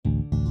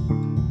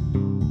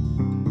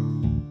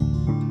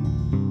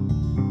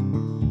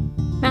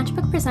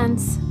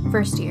presents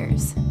First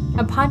Years,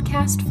 a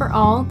podcast for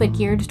all but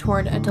geared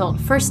toward adult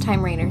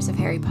first-time readers of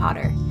Harry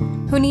Potter,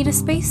 who need a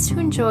space to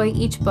enjoy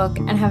each book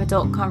and have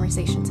adult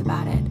conversations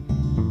about it.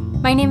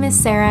 My name is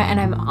Sarah, and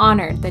I'm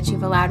honored that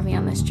you've allowed me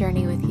on this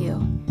journey with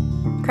you.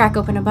 Crack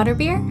open a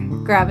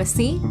butterbeer, grab a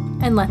seat,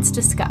 and let's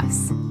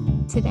discuss.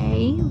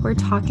 Today, we're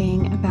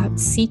talking about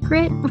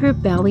secret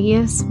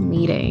rebellious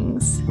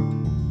meetings.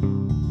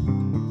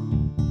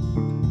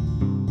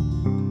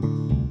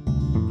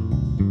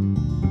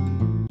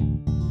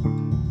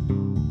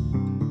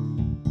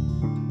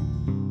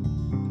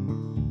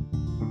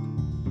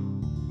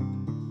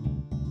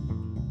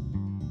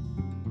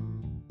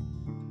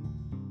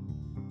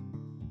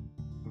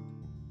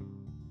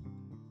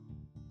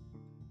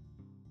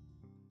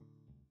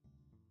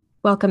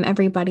 Welcome,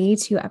 everybody,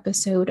 to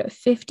episode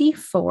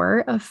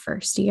 54 of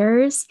First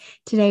Years.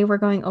 Today, we're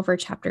going over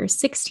chapters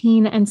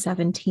 16 and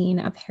 17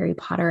 of Harry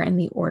Potter and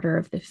the Order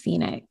of the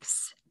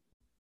Phoenix.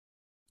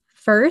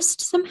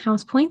 First, some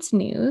house points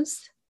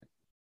news.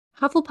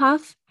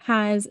 Hufflepuff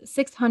has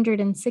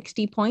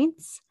 660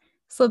 points.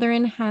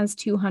 Slytherin has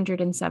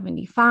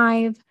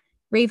 275.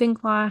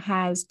 Ravenclaw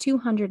has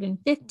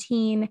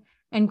 215.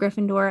 And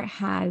Gryffindor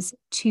has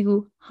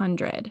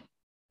 200.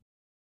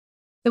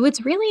 So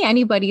it's really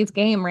anybody's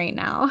game right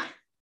now.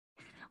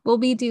 We'll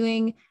be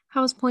doing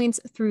house points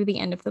through the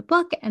end of the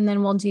book, and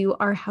then we'll do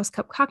our House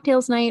Cup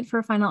cocktails night for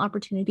a final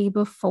opportunity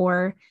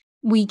before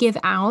we give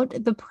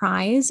out the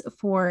prize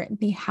for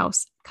the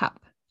House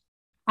Cup.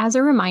 As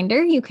a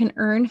reminder, you can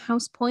earn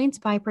house points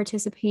by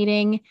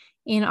participating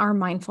in our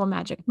Mindful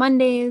Magic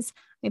Mondays.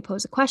 I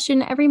pose a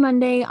question every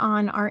Monday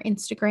on our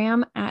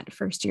Instagram at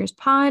First Years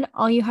Pod.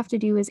 All you have to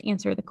do is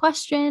answer the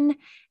question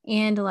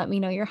and let me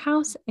know your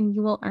house, and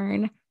you will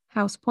earn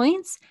house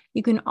points.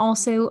 You can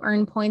also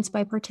earn points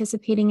by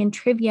participating in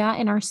trivia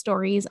in our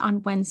stories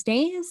on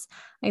Wednesdays.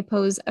 I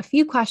pose a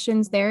few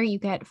questions there. You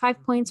get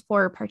 5 points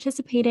for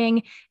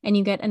participating, and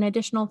you get an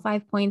additional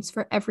 5 points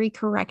for every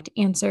correct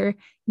answer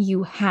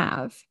you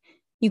have.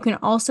 You can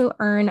also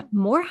earn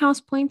more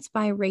house points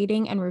by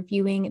rating and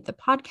reviewing the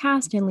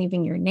podcast and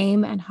leaving your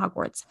name and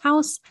Hogwarts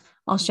house.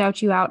 I'll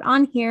shout you out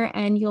on here,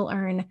 and you'll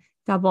earn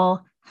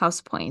double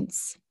house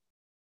points.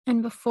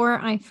 And before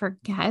I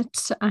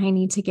forget, I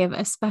need to give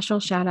a special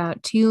shout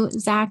out to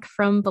Zach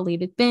from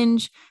Belated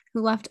Binge,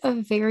 who left a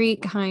very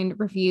kind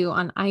review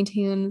on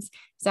iTunes.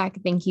 Zach,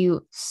 thank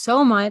you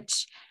so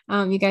much.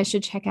 You guys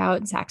should check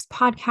out Zach's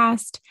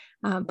podcast,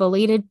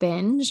 Belated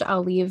Binge.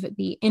 I'll leave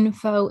the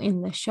info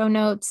in the show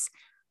notes.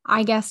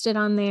 I guessed it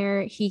on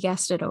there. He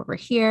guessed it over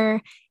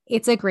here.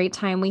 It's a great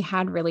time. We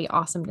had really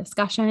awesome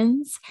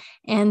discussions.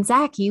 And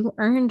Zach, you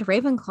earned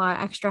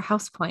Ravenclaw extra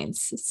house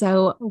points.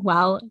 So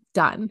well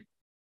done.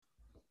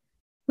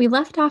 We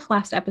left off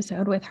last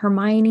episode with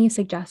Hermione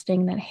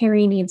suggesting that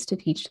Harry needs to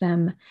teach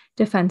them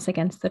defense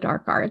against the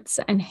dark arts,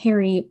 and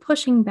Harry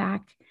pushing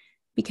back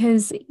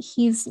because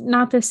he's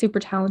not this super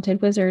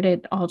talented wizard.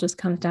 It all just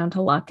comes down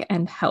to luck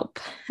and help.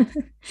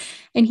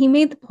 And he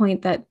made the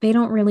point that they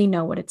don't really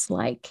know what it's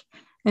like.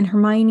 And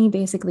Hermione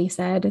basically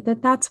said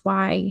that that's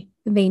why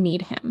they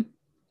need him.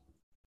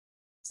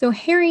 So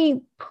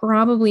Harry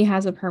probably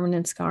has a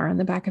permanent scar on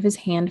the back of his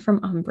hand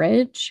from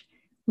Umbridge.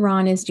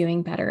 Ron is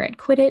doing better at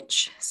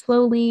Quidditch,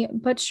 slowly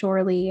but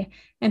surely,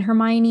 and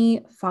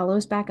Hermione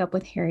follows back up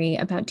with Harry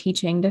about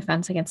teaching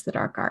defense against the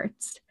dark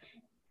arts.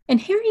 And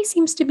Harry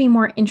seems to be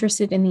more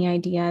interested in the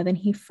idea than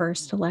he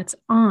first lets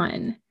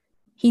on.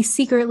 He's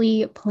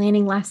secretly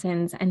planning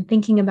lessons and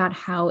thinking about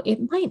how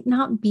it might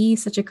not be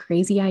such a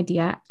crazy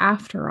idea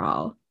after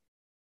all.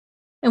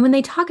 And when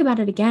they talk about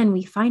it again,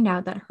 we find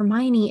out that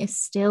Hermione is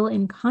still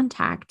in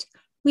contact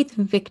with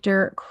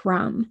Viktor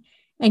Krum.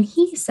 And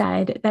he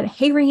said that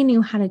Harry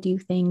knew how to do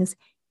things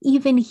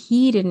even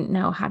he didn't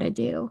know how to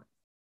do.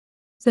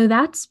 So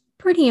that's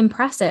pretty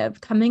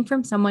impressive coming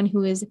from someone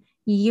who is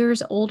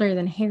years older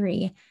than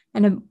Harry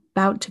and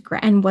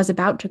was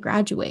about to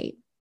graduate.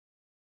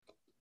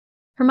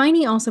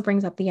 Hermione also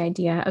brings up the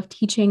idea of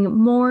teaching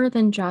more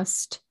than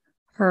just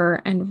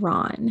her and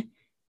Ron,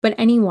 but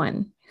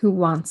anyone who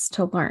wants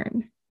to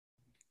learn.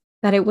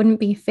 That it wouldn't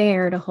be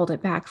fair to hold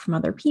it back from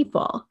other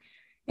people.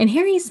 And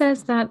Harry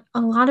says that a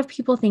lot of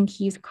people think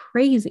he's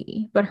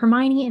crazy, but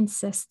Hermione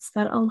insists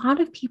that a lot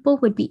of people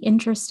would be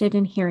interested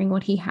in hearing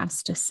what he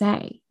has to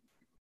say.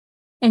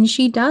 And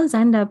she does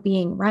end up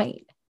being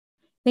right.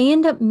 They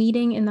end up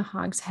meeting in the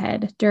Hog's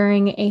Head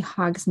during a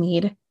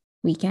Hogsmeade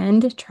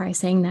weekend. Try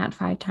saying that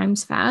 5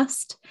 times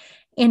fast.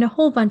 And a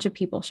whole bunch of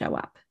people show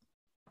up.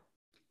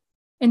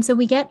 And so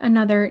we get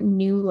another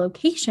new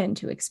location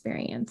to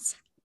experience,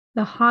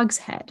 the Hog's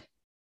Head,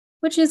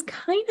 which is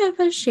kind of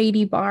a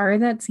shady bar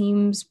that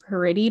seems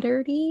pretty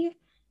dirty.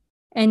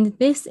 And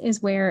this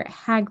is where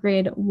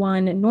Hagrid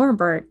won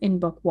Norbert in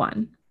book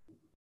 1.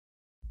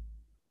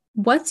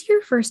 What's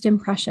your first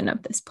impression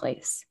of this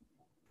place?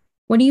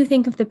 What do you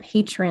think of the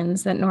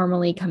patrons that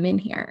normally come in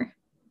here?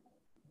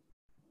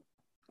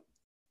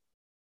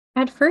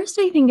 At first,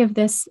 I think of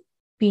this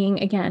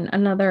being, again,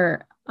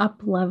 another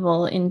up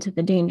level into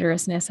the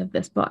dangerousness of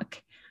this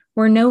book.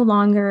 We're no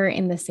longer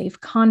in the safe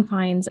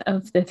confines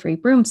of the Three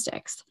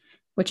Broomsticks,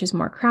 which is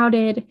more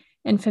crowded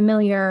and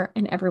familiar,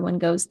 and everyone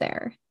goes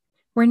there.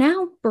 We're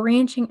now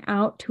branching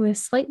out to a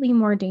slightly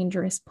more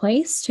dangerous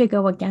place to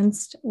go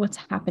against what's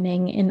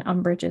happening in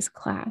Umbridge's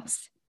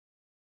class.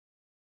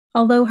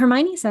 Although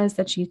Hermione says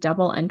that she's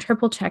double and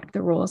triple checked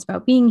the rules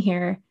about being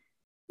here,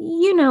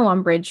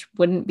 Umbridge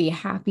wouldn't be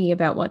happy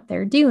about what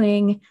they're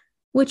doing,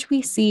 which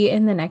we see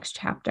in the next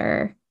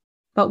chapter,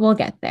 but we'll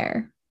get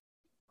there.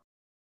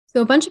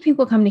 So a bunch of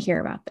people come to hear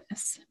about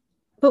this.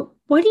 But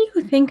what do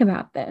you think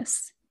about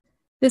this?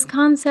 This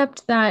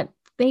concept that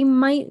they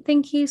might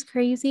think he's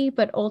crazy,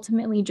 but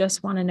ultimately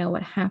just want to know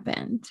what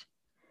happened.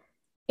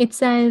 It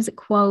says,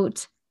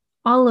 quote,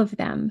 "All of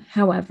them,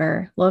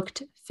 however,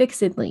 looked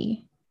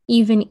fixedly,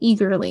 even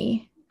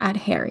eagerly, at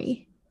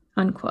Harry,"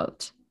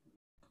 unquote.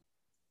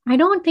 I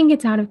don't think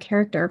it's out of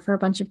character for a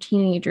bunch of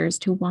teenagers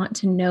to want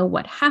to know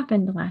what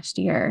happened last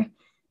year.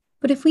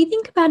 But if we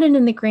think about it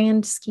in the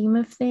grand scheme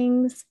of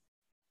things,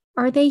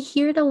 are they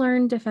here to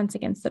learn Defense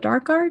Against the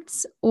Dark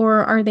Arts,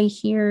 or are they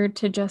here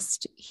to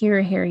just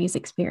hear Harry's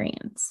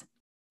experience?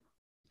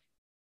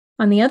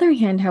 On the other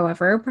hand,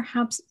 however,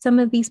 perhaps some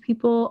of these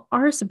people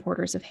are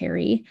supporters of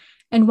Harry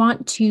and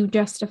want to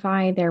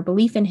justify their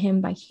belief in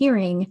him by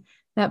hearing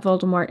that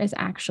Voldemort is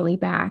actually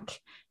back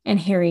and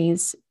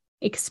Harry's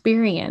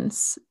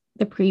experience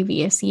the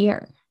previous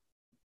year.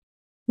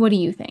 What do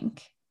you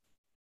think?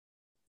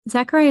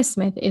 Zacharias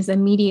Smith is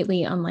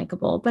immediately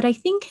unlikable, but I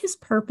think his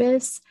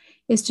purpose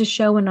is to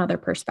show another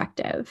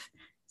perspective,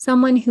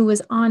 someone who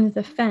was on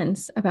the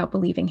fence about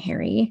believing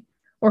Harry,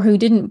 or who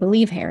didn't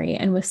believe Harry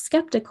and was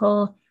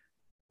skeptical,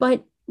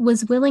 but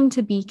was willing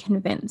to be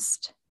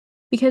convinced,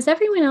 because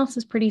everyone else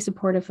is pretty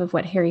supportive of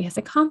what Harry has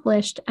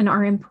accomplished and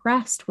are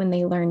impressed when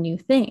they learn new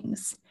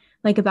things,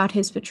 like about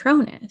his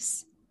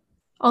Patronus.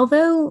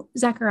 Although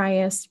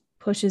Zacharias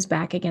pushes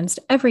back against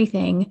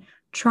everything,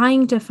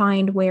 trying to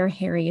find where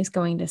Harry is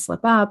going to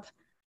slip up,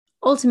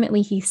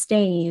 ultimately he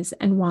stays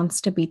and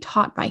wants to be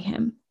taught by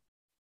him.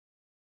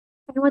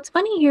 And what's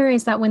funny here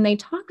is that when they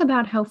talk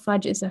about how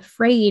Fudge is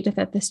afraid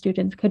that the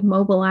students could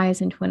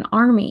mobilize into an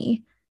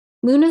army,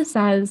 Luna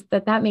says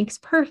that that makes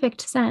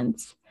perfect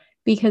sense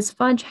because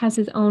Fudge has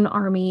his own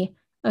army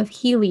of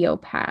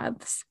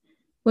heliopaths,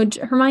 which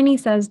Hermione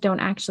says don't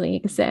actually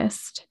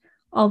exist,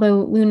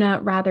 although Luna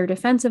rather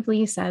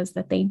defensively says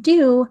that they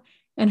do,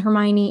 and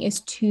Hermione is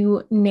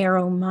too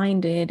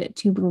narrow-minded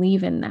to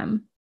believe in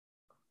them.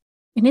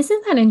 And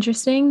isn't that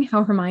interesting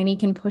how Hermione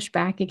can push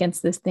back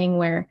against this thing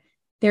where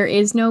there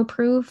is no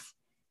proof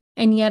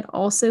and yet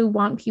also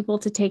want people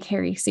to take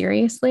Harry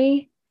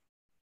seriously?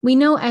 We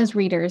know as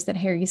readers that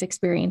Harry's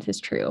experience is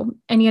true,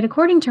 and yet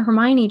according to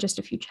Hermione just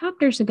a few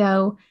chapters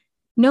ago,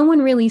 no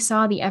one really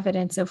saw the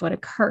evidence of what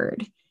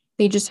occurred.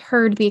 They just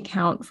heard the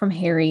account from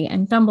Harry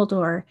and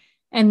Dumbledore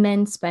and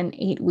then spent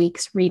 8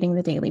 weeks reading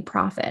the Daily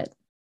Prophet.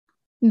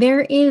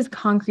 There is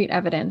concrete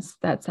evidence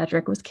that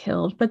Cedric was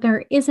killed, but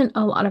there isn't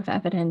a lot of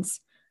evidence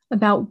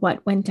about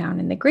what went down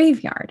in the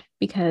graveyard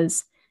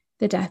because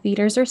the Death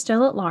Eaters are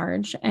still at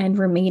large and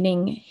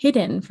remaining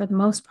hidden for the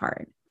most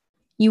part.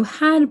 You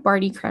had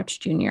Barty Crouch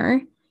Jr.,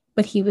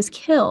 but he was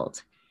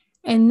killed.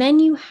 And then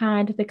you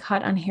had the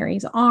cut on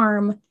Harry's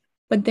arm,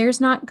 but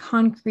there's not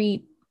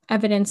concrete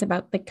evidence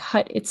about the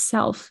cut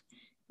itself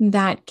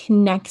that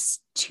connects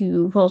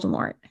to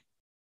Voldemort.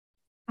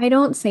 I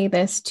don't say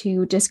this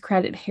to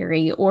discredit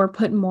Harry or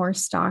put more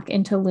stock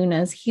into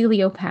Luna's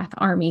heliopath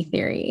army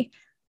theory.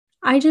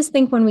 I just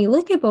think when we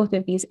look at both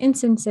of these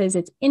instances,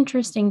 it's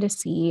interesting to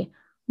see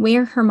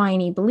where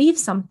Hermione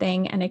believes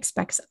something and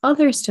expects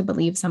others to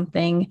believe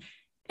something,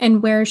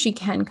 and where she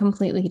can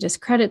completely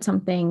discredit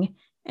something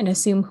and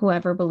assume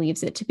whoever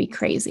believes it to be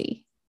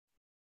crazy.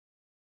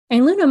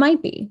 And Luna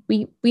might be.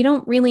 We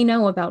don't really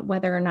know about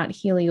whether or not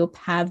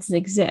heliopaths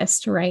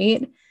exist,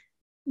 right?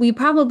 We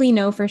probably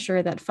know for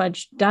sure that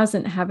Fudge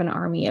doesn't have an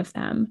army of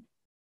them.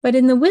 But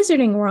in the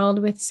wizarding world,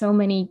 with so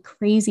many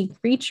crazy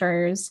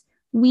creatures,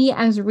 we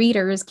as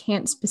readers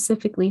can't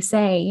specifically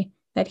say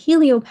that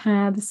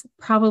heliopaths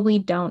probably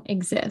don't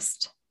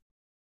exist.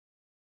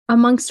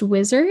 Amongst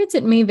wizards,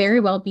 it may very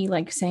well be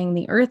like saying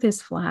the earth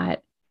is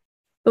flat,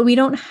 but we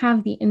don't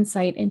have the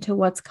insight into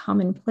what's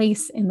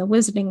commonplace in the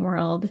wizarding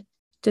world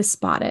to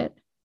spot it.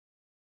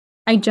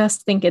 I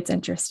just think it's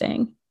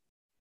interesting.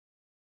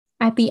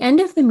 At the end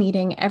of the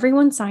meeting,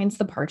 everyone signs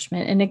the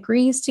parchment and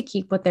agrees to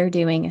keep what they're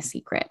doing a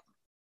secret.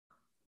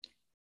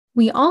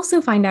 We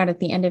also find out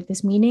at the end of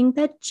this meeting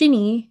that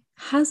Ginny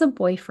has a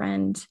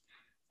boyfriend,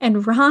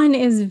 and Ron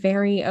is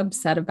very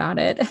upset about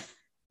it.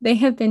 They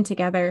have been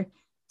together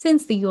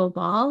since the Yule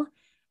Ball,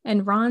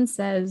 and Ron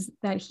says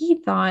that he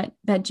thought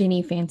that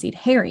Ginny fancied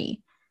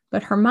Harry,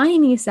 but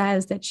Hermione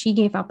says that she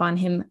gave up on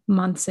him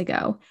months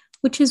ago,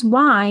 which is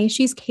why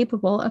she's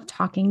capable of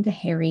talking to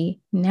Harry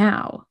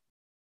now.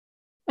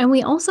 And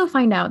we also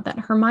find out that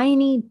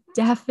Hermione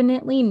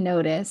definitely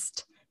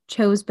noticed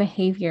Cho's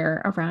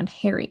behavior around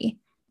Harry.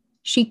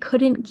 She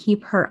couldn't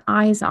keep her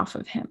eyes off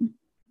of him.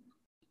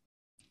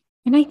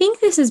 And I think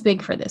this is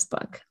big for this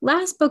book.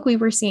 Last book, we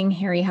were seeing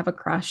Harry have a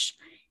crush,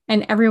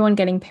 and everyone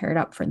getting paired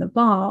up for the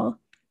ball.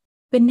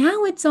 But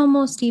now it's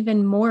almost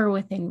even more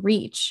within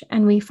reach,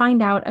 and we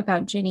find out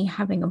about Ginny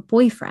having a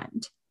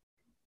boyfriend.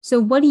 So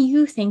what do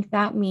you think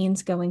that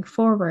means going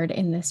forward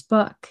in this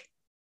book?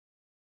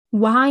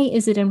 Why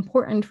is it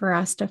important for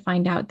us to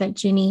find out that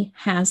Ginny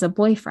has a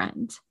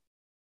boyfriend?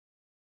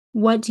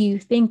 What do you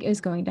think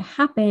is going to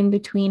happen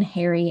between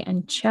Harry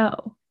and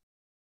Cho?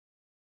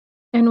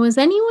 And was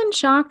anyone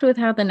shocked with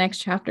how the next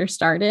chapter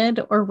started,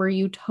 or were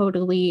you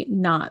totally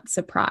not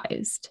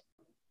surprised?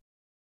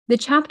 The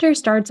chapter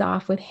starts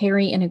off with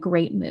Harry in a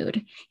great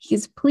mood.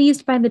 He's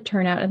pleased by the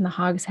turnout in the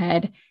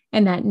Hogshead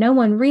and that no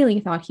one really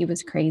thought he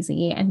was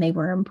crazy, and they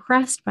were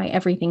impressed by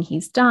everything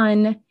he's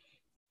done.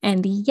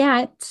 And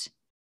yet,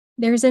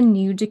 there's a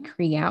new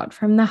decree out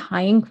from the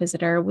High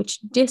Inquisitor which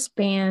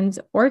disbands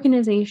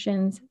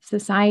organizations,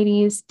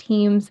 societies,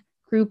 teams,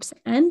 groups,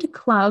 and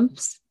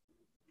clubs,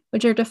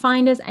 which are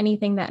defined as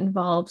anything that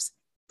involves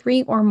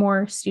 3 or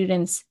more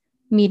students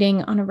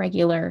meeting on a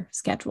regular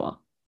schedule.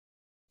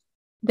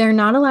 They're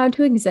not allowed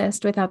to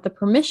exist without the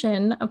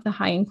permission of the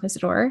High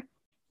Inquisitor,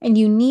 and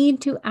you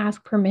need to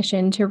ask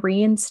permission to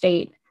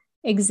reinstate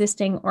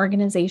existing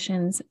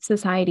organizations,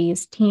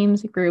 societies,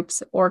 teams,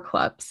 groups, or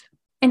clubs.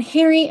 And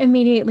Harry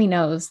immediately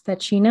knows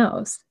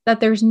that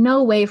there's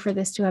no way for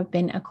this to have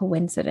been a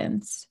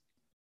coincidence.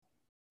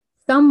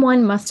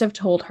 Someone must have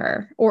told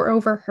her or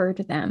overheard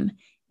them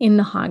in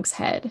the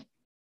Hogshead.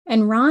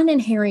 And Ron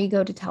and Harry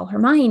go to tell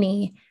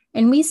Hermione,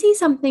 and we see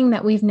something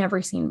that we've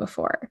never seen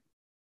before.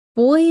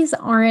 Boys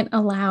aren't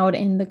allowed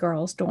in the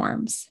girls'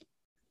 dorms.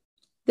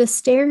 The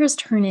stairs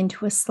turn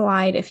into a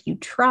slide if you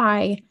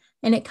try,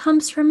 and it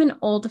comes from an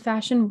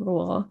old-fashioned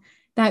rule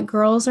that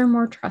girls are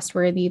more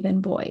trustworthy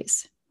than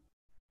boys.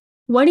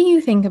 What do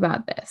you think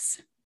about this?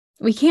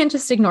 We can't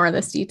just ignore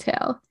this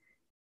detail.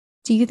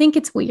 Do you think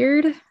it's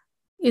weird?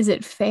 Is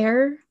it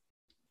fair?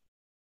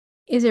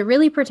 Is it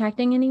really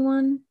protecting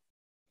anyone?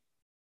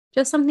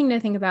 Just something to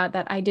think about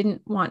that I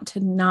didn't want to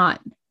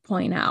not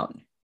point out.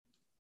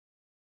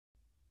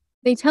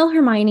 They tell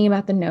Hermione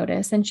about the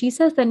notice, and she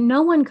says that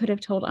no one could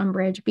have told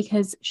Umbridge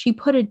because she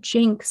put a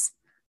jinx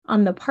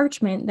on the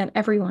parchment that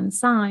everyone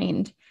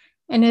signed,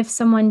 and if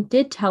someone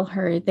did tell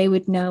her, they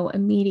would know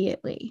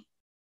immediately.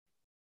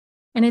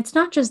 And it's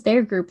not just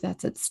their group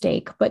that's at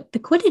stake, but the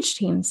Quidditch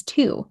teams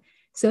too.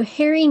 So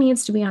Harry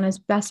needs to be on his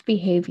best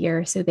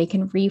behavior so they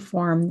can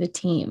reform the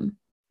team.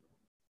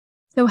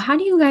 So how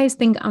do you guys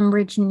think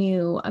Umbridge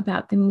knew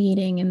about the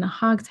meeting in the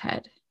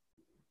Hogshead?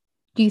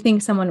 Do you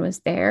think someone was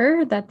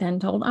there that then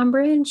told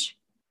Umbridge?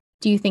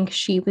 Do you think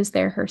she was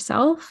there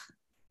herself?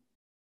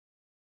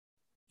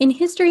 In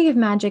History of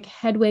Magic,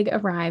 Hedwig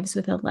arrives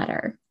with a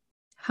letter.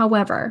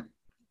 However,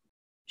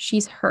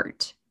 she's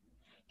hurt.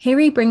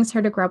 Harry brings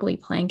her to Grubbly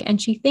Plank, and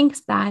she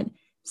thinks that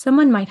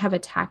someone might have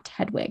attacked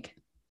Hedwig.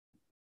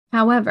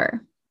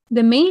 However,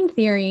 the main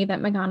theory that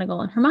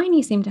McGonagall and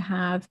Hermione seem to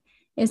have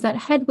is that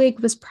Hedwig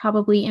was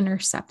probably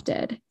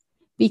intercepted,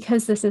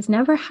 because this has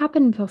never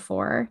happened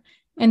before,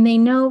 and they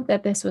know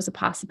that this was a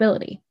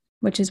possibility,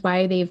 which is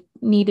why they've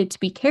needed to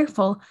be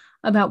careful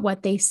about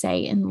what they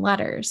say in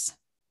letters.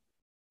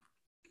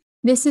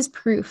 This is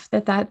proof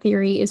that that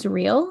theory is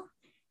real,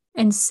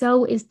 and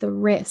so is the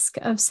risk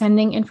of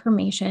sending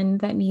information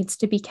that needs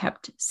to be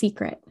kept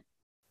secret.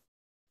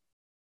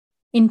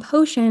 In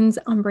Potions,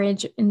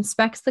 Umbridge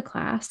inspects the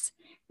class,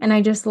 and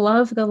I just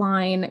love the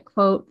line,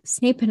 quote,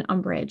 "Snape and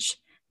Umbridge,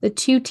 the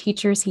 2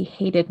 teachers he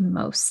hated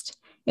most.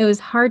 It was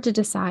hard to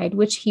decide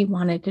which he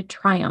wanted to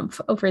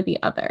triumph over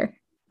the other,"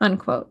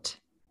 unquote.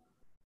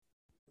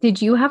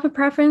 Did you have a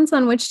preference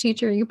on which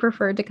teacher you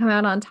preferred to come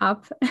out on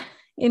top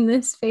in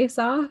this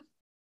face-off?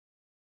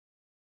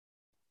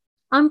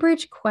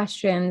 Umbridge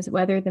questions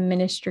whether the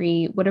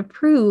Ministry would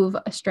approve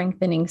a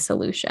strengthening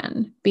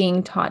solution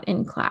being taught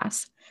in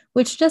class,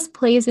 which just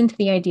plays into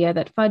the idea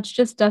that Fudge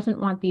just doesn't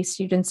want these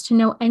students to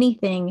know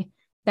anything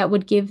that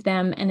would give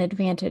them an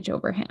advantage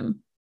over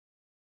him.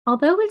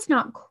 Although it's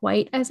not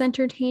quite as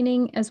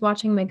entertaining as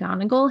watching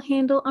McGonagall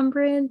handle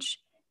Umbridge,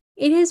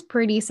 it is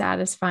pretty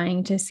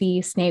satisfying to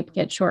see Snape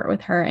get short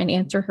with her and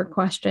answer her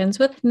questions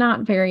with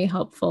not very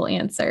helpful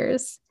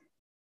answers.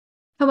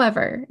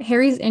 However,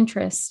 Harry's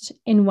interest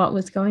in what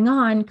was going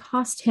on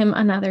cost him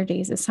another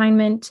day's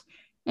assignment,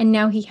 and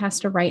now he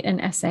has to write an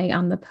essay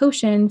on the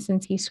potion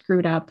since he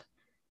screwed up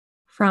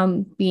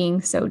from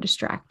being so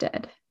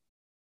distracted.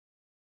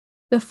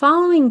 The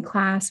following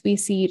class, we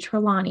see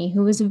Trelawney,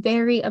 who is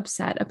very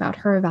upset about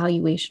her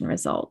evaluation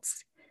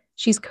results.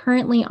 She's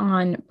currently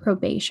on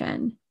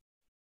probation.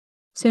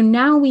 So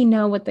now we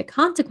know what the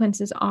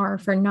consequences are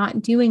for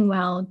not doing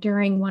well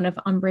during one of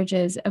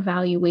Umbridge's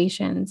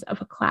evaluations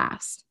of a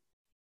class.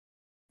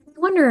 I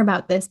wonder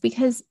about this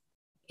because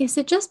is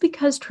it just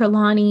because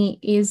Trelawney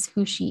is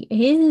who she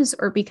is,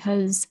 or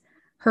because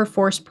her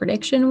forced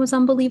prediction was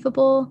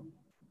unbelievable?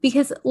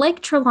 Because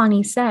like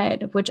Trelawney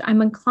said, which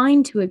I'm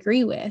inclined to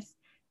agree with,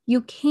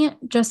 you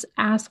can't just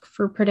ask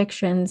for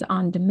predictions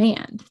on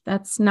demand.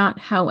 That's not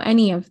how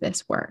any of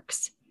this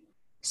works.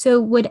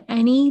 So would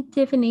any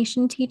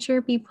divination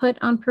teacher be put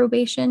on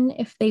probation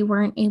if they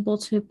weren't able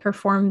to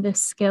perform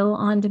this skill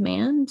on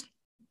demand?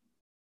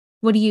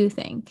 What do you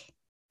think?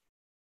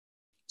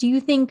 Do you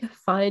think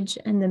Fudge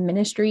and the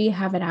Ministry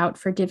have it out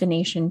for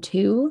divination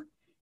too,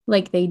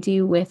 like they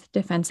do with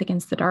Defense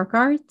Against the Dark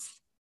Arts?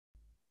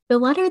 The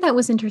letter that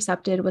was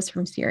intercepted was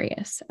from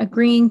Sirius,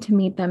 agreeing to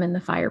meet them in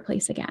the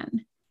fireplace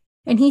again.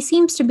 And he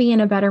seems to be in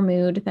a better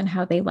mood than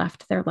how they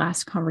left their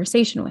last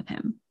conversation with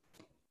him.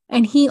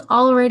 And he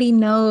already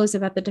knows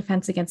about the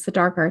Defense Against the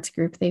Dark Arts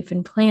group they've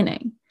been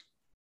planning.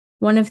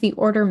 One of the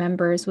Order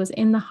members was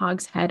in the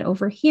Hogshead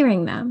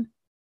overhearing them.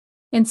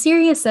 And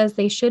Sirius says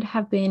they should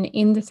have been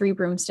in the Three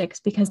Broomsticks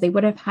because they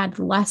would have had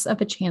less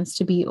of a chance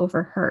to be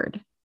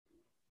overheard.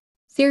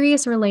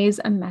 Sirius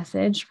relays a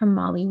message from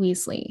Molly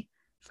Weasley,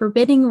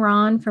 forbidding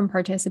Ron from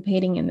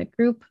participating in the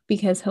group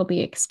because he'll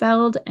be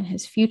expelled and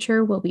his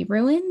future will be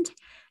ruined,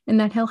 and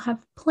that he'll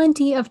have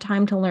plenty of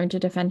time to learn to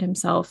defend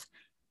himself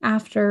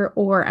after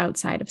or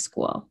outside of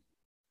school.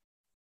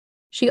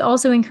 She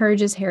also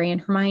encourages Harry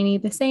and Hermione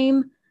the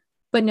same,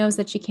 but knows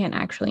that she can't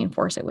actually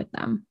enforce it with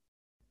them.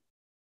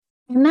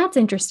 And that's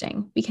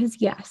interesting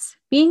because, yes,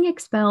 being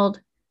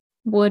expelled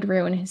would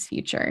ruin his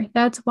future.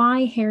 That's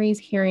why Harry's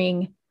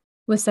hearing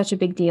was such a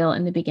big deal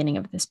in the beginning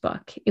of this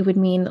book. It would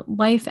mean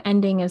life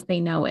ending as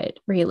they know it,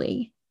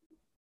 really.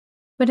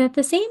 But at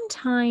the same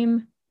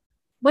time,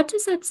 what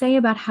does that say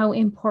about how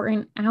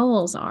important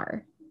owls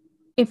are?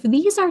 If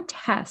these are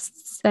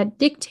tests that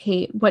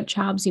dictate what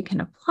jobs you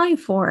can apply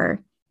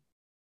for,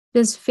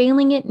 does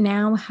failing it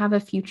now have a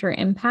future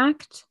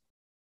impact?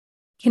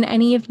 Can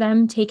any of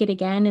them take it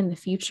again in the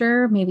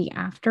future, maybe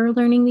after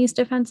learning these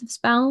defensive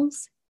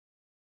spells?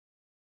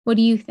 What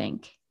do you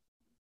think?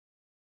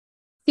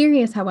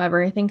 Sirius,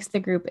 however, thinks the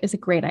group is a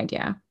great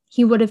idea.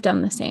 He would have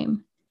done the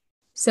same.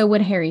 So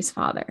would Harry's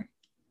father.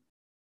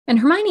 And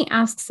Hermione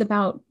asks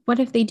about what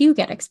if they do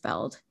get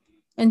expelled?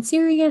 And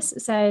Sirius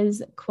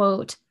says,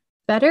 quote,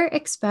 "Better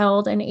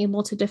expelled and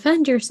able to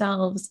defend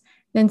yourselves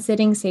than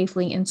sitting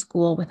safely in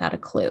school without a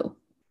clue,"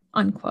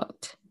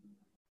 unquote.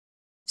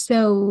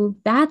 So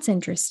that's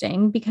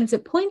interesting because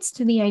it points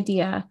to the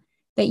idea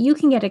that you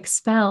can get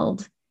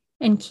expelled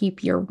and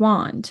keep your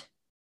wand.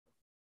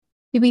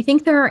 Do we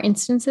think there are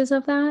instances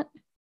of that?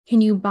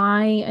 Can you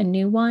buy a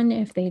new one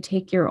if they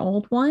take your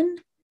old one?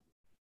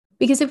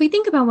 Because if we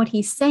think about what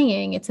he's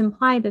saying, it's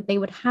implied that they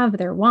would have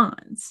their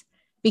wands,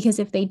 because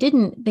if they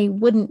didn't, they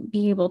wouldn't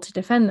be able to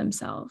defend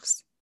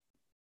themselves.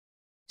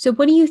 So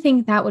what do you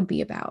think that would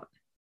be about?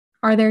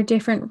 Are there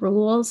different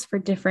rules for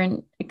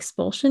different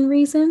expulsion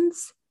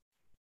reasons?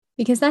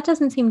 Because that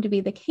doesn't seem to be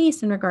the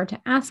case in regard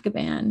to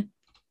Azkaban.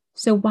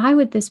 So why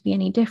would this be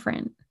any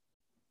different?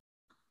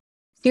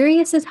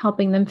 Sirius is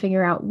helping them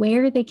figure out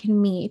where they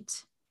can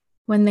meet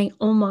when they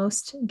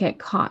almost get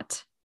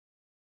caught.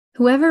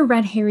 Whoever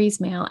read Harry's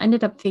mail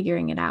ended up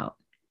figuring it out.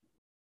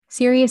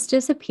 Sirius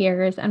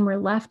disappears and we're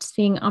left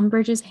seeing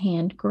Umbridge's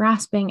hand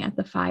grasping at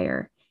the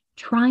fire,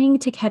 trying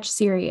to catch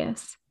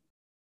Sirius.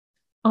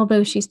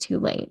 Although she's too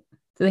late,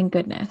 thank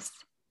goodness.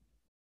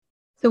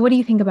 So what do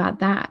you think about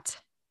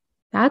that?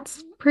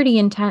 That's pretty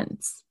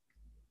intense.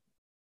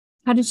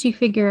 How did she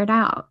figure it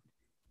out?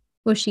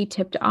 Was she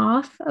tipped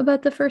off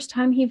about the first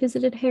time he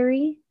visited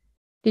Harry?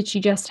 Did she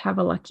just have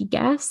a lucky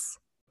guess?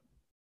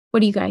 What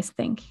do you guys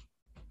think?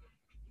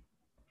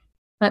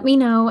 Let me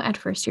know at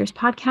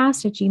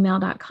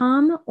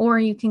firstyearspodcast@gmail.com, or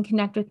you can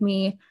connect with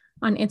me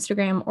on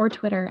Instagram or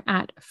Twitter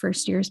at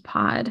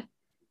firstyearspod.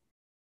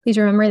 Please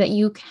remember that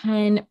you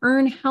can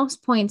earn house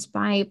points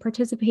by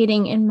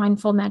participating in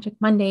Mindful Magic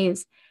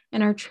Mondays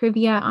and our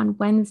trivia on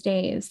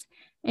Wednesdays.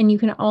 And you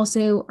can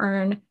also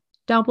earn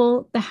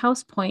double the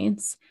house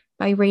points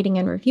by rating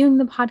and reviewing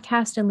the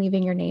podcast and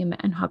leaving your name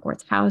and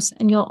Hogwarts house.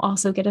 And you'll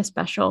also get a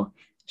special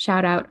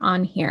shout out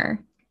on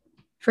here.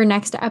 For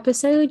next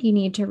episode, you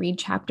need to read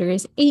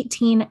chapters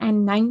 18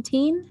 and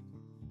 19,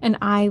 and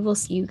I will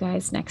see you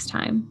guys next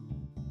time.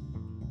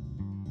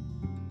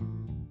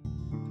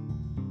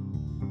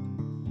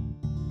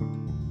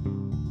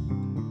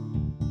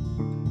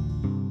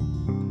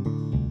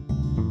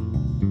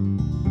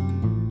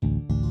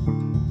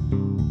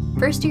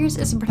 First Years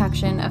is a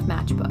production of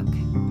Matchbook.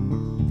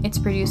 It's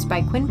produced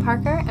by Quinn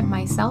Parker and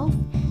myself,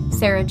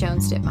 Sarah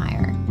Jones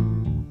Dittmeyer.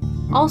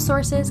 All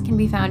sources can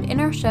be found in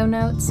our show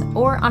notes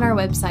or on our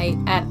website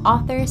at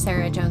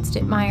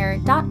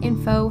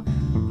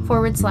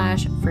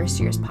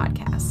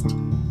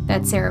author-sarahjonesdittmeyer.info/firstyearspodcast.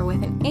 That's Sarah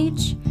with an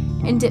H,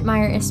 and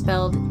Dittmeyer is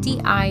spelled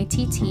Dittmeier.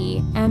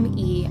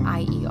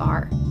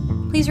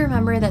 Please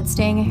remember that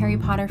staying a Harry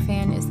Potter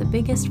fan is the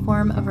biggest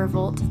form of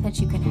revolt that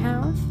you can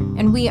have,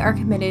 and we are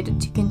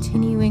committed to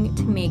continuing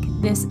to make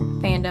this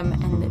fandom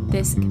and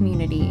this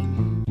community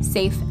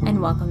safe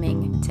and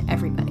welcoming to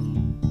everybody.